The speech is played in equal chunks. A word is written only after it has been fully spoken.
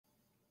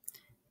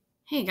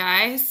Hey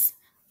guys,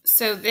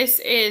 so this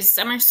is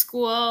summer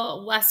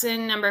school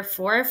lesson number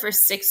 4 for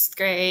 6th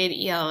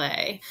grade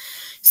ELA.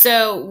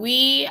 So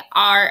we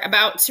are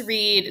about to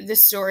read the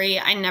story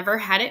I Never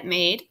Had It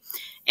Made,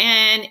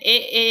 and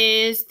it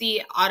is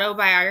the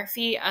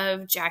autobiography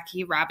of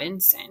Jackie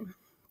Robinson.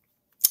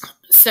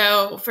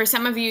 So for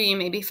some of you, you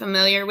may be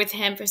familiar with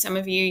him. For some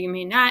of you, you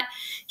may not.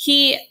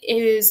 He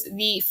is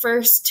the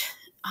first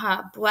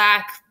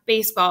Black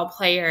baseball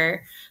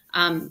player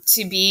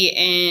to be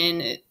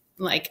in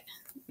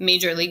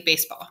Major League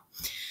Baseball.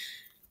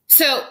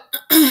 So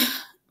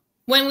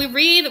when we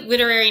read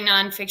literary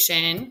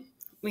nonfiction,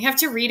 we have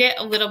to read it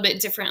a little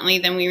bit differently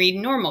than we read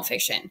normal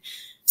fiction.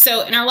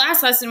 So in our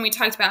last lesson, we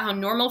talked about how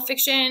normal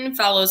fiction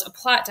follows a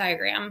plot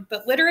diagram,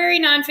 but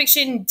literary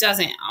nonfiction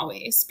doesn't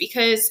always,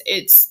 because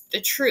it's the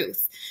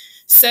truth.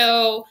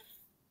 So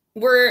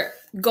we're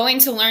going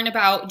to learn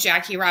about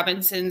Jackie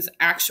Robinson's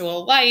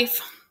actual life.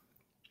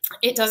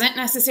 It doesn't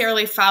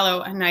necessarily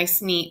follow a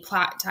nice, neat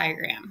plot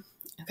diagram.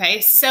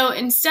 Okay, so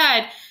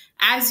instead,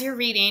 as you're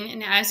reading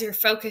and as you're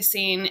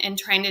focusing and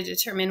trying to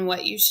determine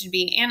what you should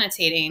be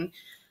annotating,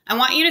 I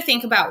want you to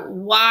think about,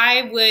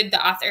 why would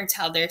the author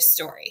tell their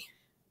story?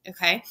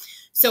 Okay,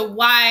 so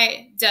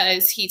why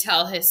does he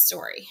tell his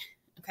story?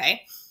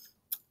 Okay,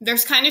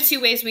 there's kind of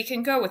 2 ways we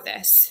can go with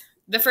this.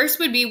 The first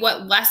would be,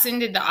 what lesson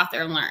did the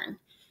author learn?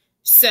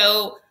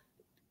 So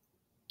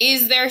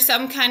is there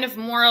some kind of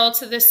moral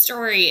to this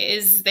story?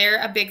 Is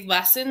there a big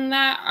lesson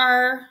that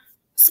our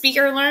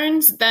speaker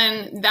learns?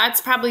 Then that's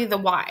probably the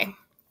why.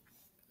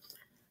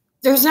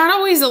 There's not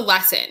always a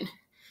lesson.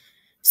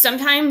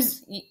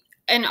 Sometimes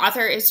an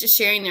author is just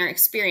sharing their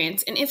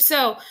experience. And if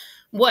so,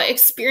 what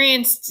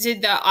experience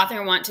did the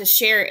author want to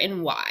share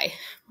and why?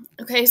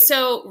 Okay,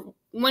 so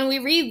when we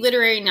read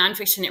literary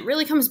nonfiction, it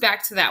really comes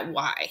back to that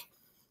why.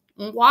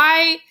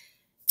 Why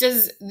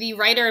does the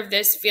writer of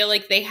this feel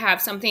like they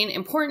have something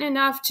important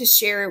enough to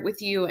share it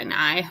with you and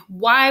I?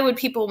 Why would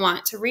people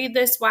want to read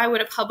this? Why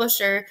would a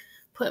publisher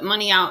put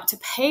money out to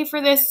pay for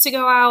this to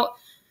go out?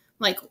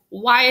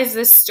 Why is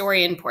this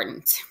story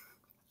important?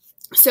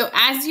 So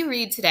as you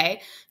read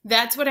today,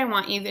 that's what I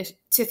want you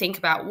to think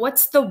about.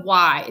 What's the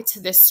why to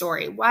this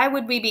story? Why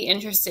would we be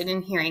interested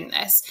in hearing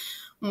this?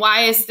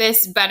 Why is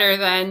this better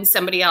than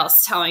somebody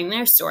else telling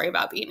their story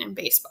about being in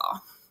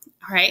baseball?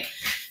 All right.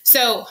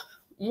 So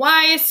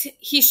why is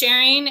he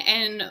sharing,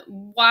 and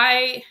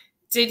why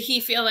did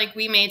he feel like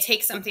we may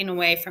take something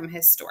away from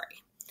his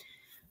story?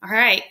 All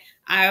right.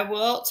 I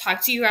will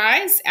talk to you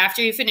guys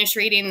after you finish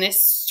reading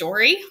this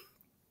story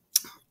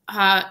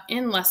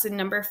in lesson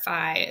number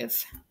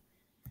 5.